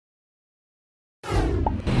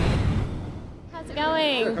it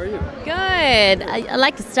going? Good, how are you? Good. I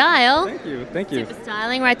like the style. Thank you, thank you. Super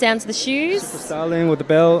styling right down to the shoes. Super styling with the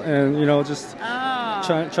belt and, just Oh.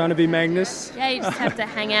 trying to be Magnus. Yeah, you just have to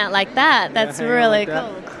hang out like that. That's hang out really like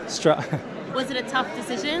that. cool. Was it a tough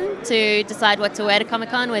decision to decide what to wear to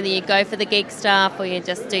Comic-Con, whether you go for the geek stuff or you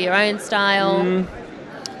just do your own style?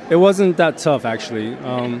 It wasn't that tough, actually.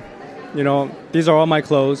 These are all my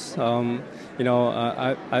clothes. I'm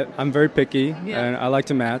very picky, and I like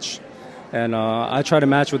to match. And I try to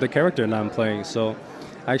match with the character that I'm playing, so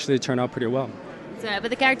actually it turned out pretty well. But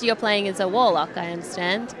the character you're playing is a warlock, I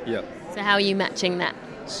understand. Yeah. So how are you matching that?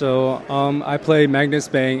 So I play Magnus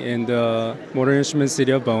Bang in the Mortal Instruments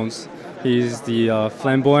City of Bones. He's the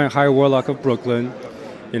flamboyant High Warlock of Brooklyn.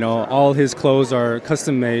 All his clothes are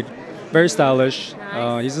custom made, very stylish.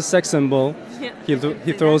 Nice. He's a sex symbol.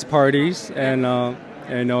 He throws parties, and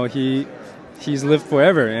he's lived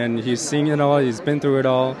forever, and he's seen it all. He's been through it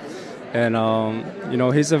all, and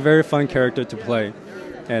he's a very fun character to play,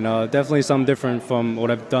 and definitely something different from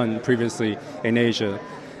what I've done previously in Asia.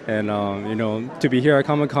 And to be here at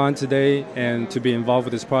Comic-Con today and to be involved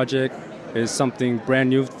with this project is something brand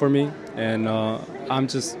new for me, and I'm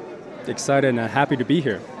just excited and happy to be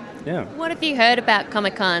here. Yeah. What have you heard about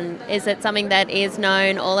Comic-Con? Is it something that is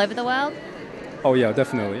known all over the world? Oh yeah,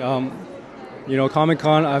 definitely.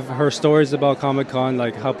 Comic-Con, I've heard stories about Comic-Con,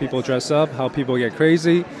 like how people dress up, how people get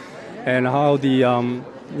crazy, and how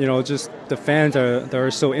just the fans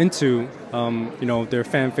are so into their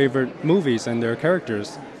fan favorite movies and their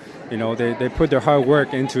characters. They put their hard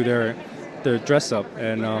work into their dress up,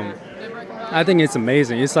 and I think it's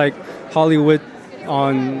amazing. It's like Hollywood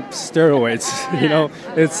on steroids.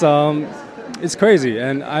 It's crazy.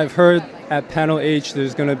 And I've heard at Panel H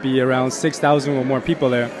there's going to be around 6,000 or more people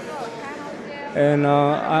there, and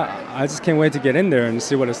I just can't wait to get in there and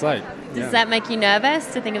see what it's like. Does that make you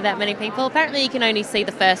nervous to think of that many people? Apparently you can only see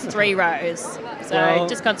the first 3 rows, so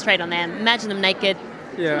just concentrate on them. Imagine them naked.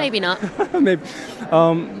 Yeah. Maybe not. Maybe.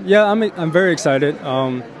 I'm very excited.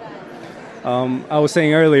 I was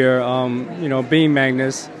saying earlier, being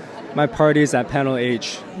Magnus, my party is at Panel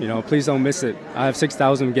H. Please don't miss it. I have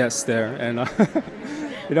 6,000 guests there, and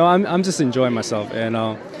I'm just enjoying myself, and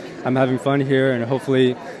I'm having fun here, and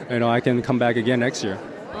hopefully, I can come back again next year.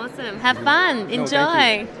 Awesome. Have fun.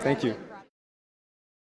 Enjoy. Thank you.